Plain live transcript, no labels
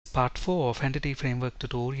part 4 of Entity Framework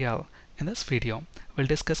tutorial. In this video, we'll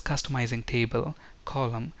discuss customizing table,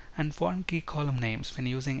 column, and foreign key column names when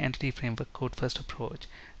using Entity Framework Code First approach.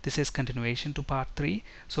 This is continuation to part 3,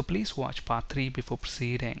 so please watch part 3 before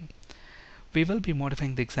proceeding. We will be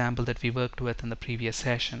modifying the example that we worked with in the previous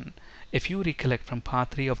session. If you recollect from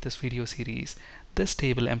part 3 of this video series, this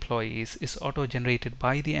table employees is auto-generated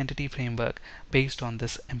by the Entity Framework based on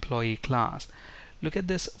this employee class. Look at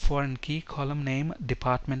this foreign key column name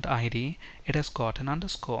DepartmenId. It has got an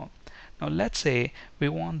underscore. Now let's say we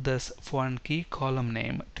want this foreign key column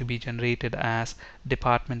name to be generated as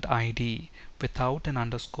DepartmentId without an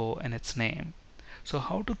underscore in its name. So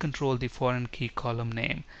how to control the foreign key column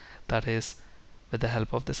name? That is with the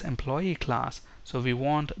help of this employee class. So we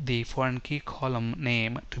want the foreign key column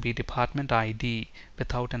name to be DepartmentId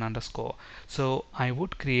without an underscore. So I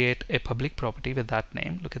would create a public property with that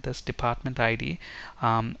name. Look at this DepartmentId.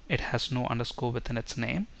 It has no underscore within its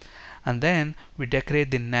name. And then we decorate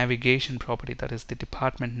the navigation property, that is the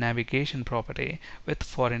department navigation property, with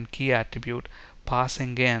foreign key attribute,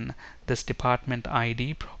 passing in this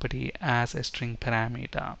DepartmentId property as a string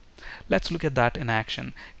parameter. Let's look at that in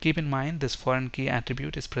action. Keep in mind this foreign key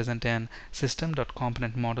attribute is present in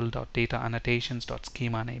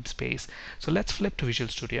system.componentModel.dataAnnotations.schema namespace. So let's flip to Visual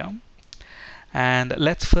Studio and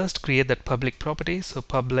let's first create that public property. So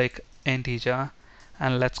public integer,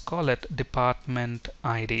 and let's call it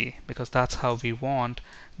DepartmentId because that's how we want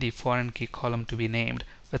the foreign key column to be named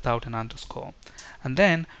without an underscore. And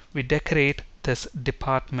then we decorate this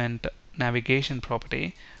department navigation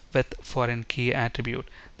property with foreign key attribute.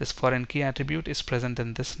 This foreign key attribute is present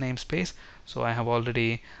in this namespace, so I have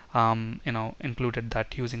already included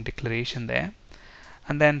that using declaration there.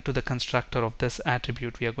 And then to the constructor of this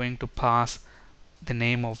attribute, we are going to pass the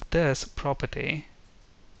name of this property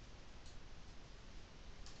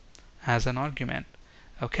as an argument.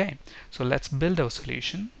 Okay, so let's build our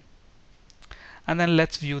solution and then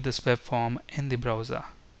let's view this web form in the browser.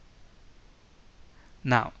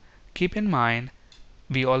 Now keep in mind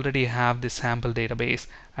we already have the sample database,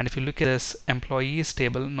 and if you look at this employees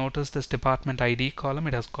table, notice this DepartmentId column,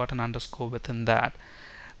 it has got an underscore within that.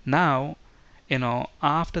 Now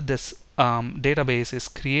after this database is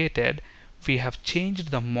created, we have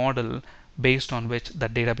changed the model based on which the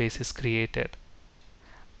database is created.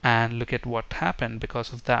 And look at what happened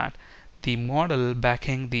because of that. The model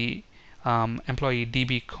backing the employee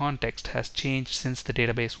DB context has changed since the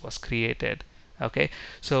database was created. Okay,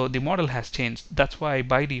 so the model has changed. That's why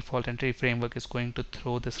by default Entity Framework is going to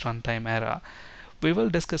throw this runtime error. We will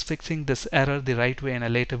discuss fixing this error the right way in a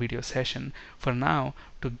later video session. For now,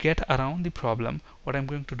 to get around the problem, what I'm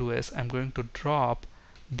going to do is I'm going to drop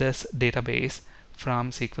this database from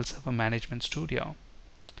SQL Server Management Studio.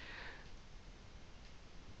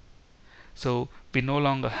 So we no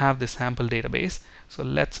longer have the sample database. So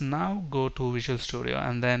let's now go to Visual Studio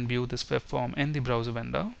and then view this web form in the browser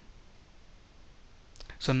window.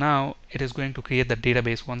 So now it is going to create the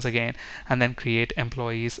database once again and then create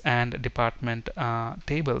employees and department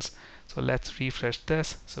tables. So let's refresh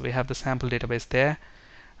this. So we have the sample database there,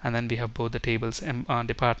 and then we have both the tables,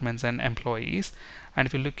 departments and employees. And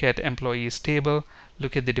if you look at employees table,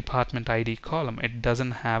 look at the DepartmentId column. It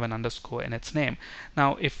doesn't have an underscore in its name.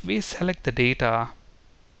 Now if we select the data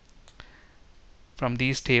from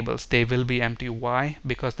these tables, they will be empty. Why?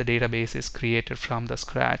 Because the database is created from the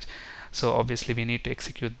scratch. So obviously we need to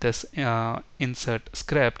execute this insert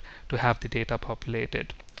script to have the data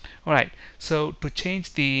populated. Alright, so to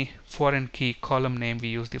change the foreign key column name, we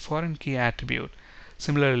use the foreign key attribute.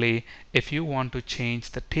 Similarly, if you want to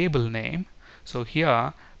change the table name, so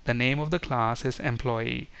here the name of the class is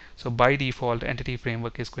employee. So by default Entity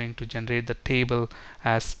Framework is going to generate the table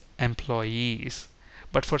as employees.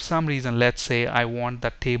 But for some reason, let's say I want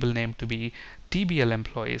that table name to be TBL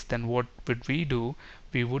employees, then what would we do?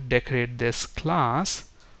 We would decorate this class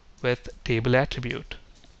with table attribute,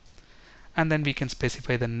 and then we can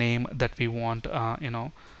specify the name that we want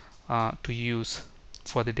to use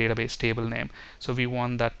for the database table name. So we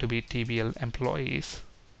want that to be TBL employees.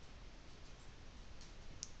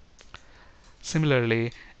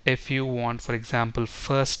 Similarly, if you want, for example,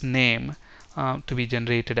 first name to be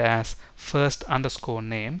generated as first underscore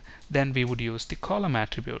name, then we would use the column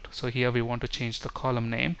attribute. So here we want to change the column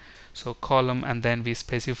name. So column, and then we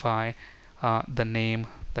specify the name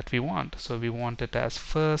that we want. So we want it as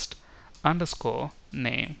first underscore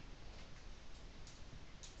name.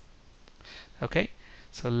 Okay,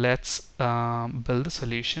 so let's build the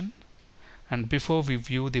solution. And before we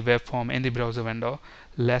view the web form in the browser window,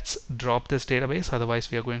 let's drop this database, otherwise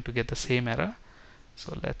we are going to get the same error.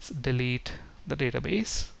 So let's delete the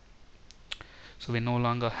database. So we no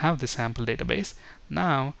longer have the sample database.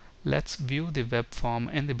 Now let's view the web form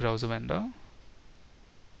in the browser window.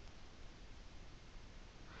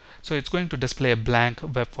 So it's going to display a blank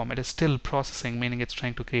web form. It is still processing, meaning it's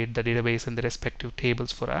trying to create the database and the respective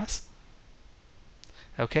tables for us.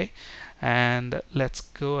 Okay, and let's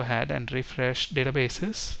go ahead and refresh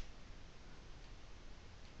databases.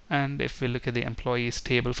 And if we look at the employees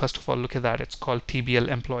table, first of all, look at that. It's called TBL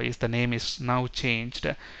employees. The name is now changed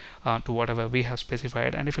to whatever we have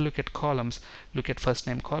specified. And if you look at columns, look at first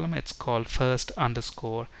name column. It's called first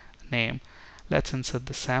underscore name. Let's insert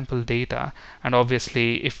the sample data. And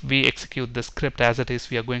obviously, if we execute the script as it is,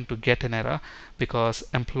 we are going to get an error because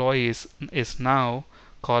employees is now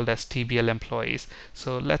called as TBL employees.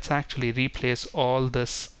 So let's actually replace all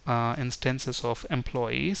this instances of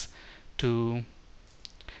employees to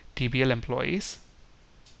TBL employees.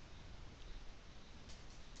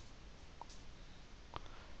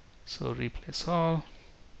 So replace all,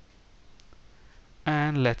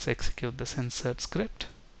 and let's execute this insert script.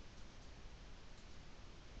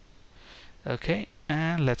 Okay,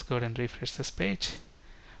 and let's go ahead and refresh this page.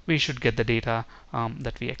 We should get the data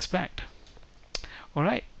that we expect.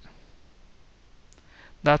 Alright,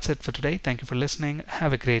 that's it for today. Thank you for listening.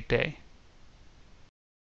 Have a great day.